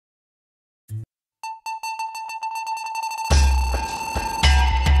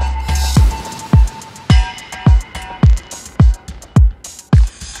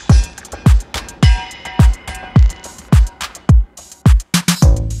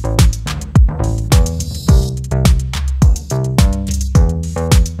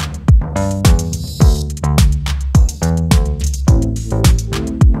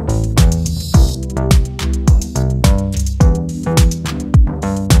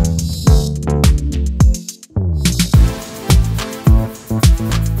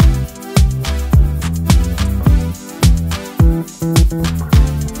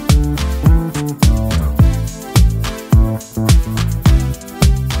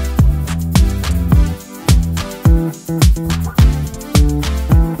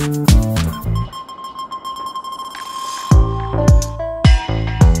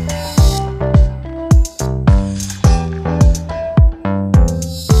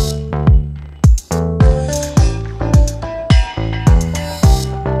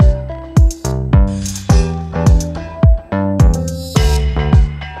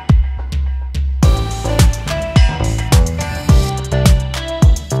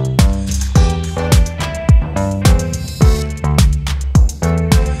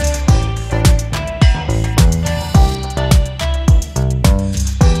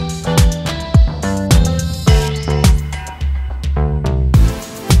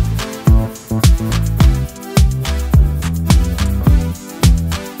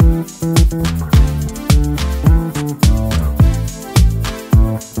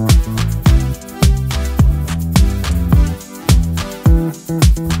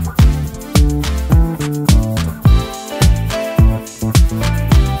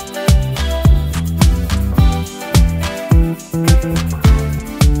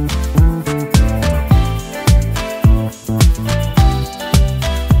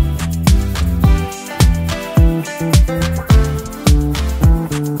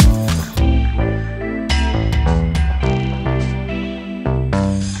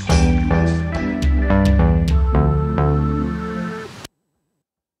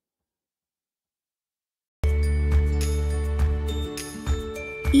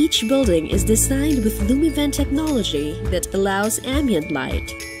Each building is designed with Lumivent technology that allows ambient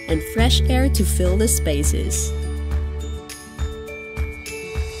light and fresh air to fill the spaces.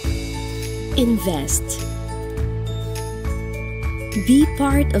 Invest. Be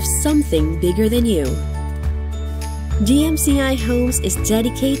part of something bigger than you. DMCI Homes is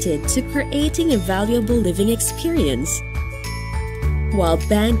dedicated to creating a valuable living experience while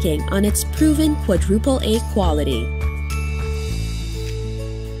banking on its proven quadruple A quality.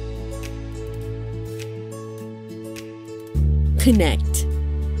 Connect.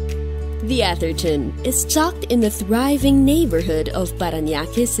 The Atherton is tucked in the thriving neighborhood of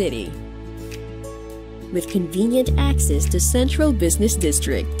Parañaque City, with convenient access to central business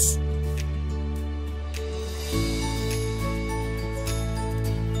districts.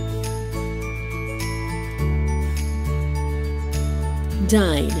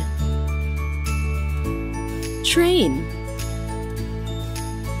 Dine. Train.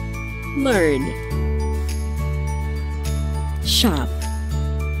 Learn. Shop.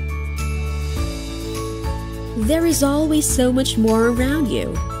 There is always so much more around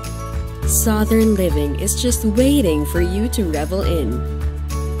you. Southern living is just waiting for you to revel in.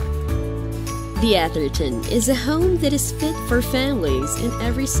 The Atherton is a home that is fit for families in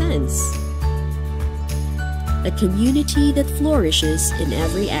every sense. A community that flourishes in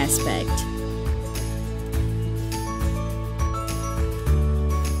every aspect.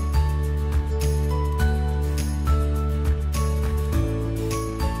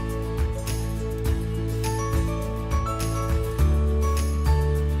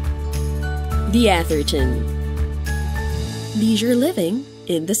 The Atherton. Leisure living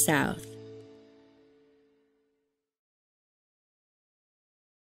in the South.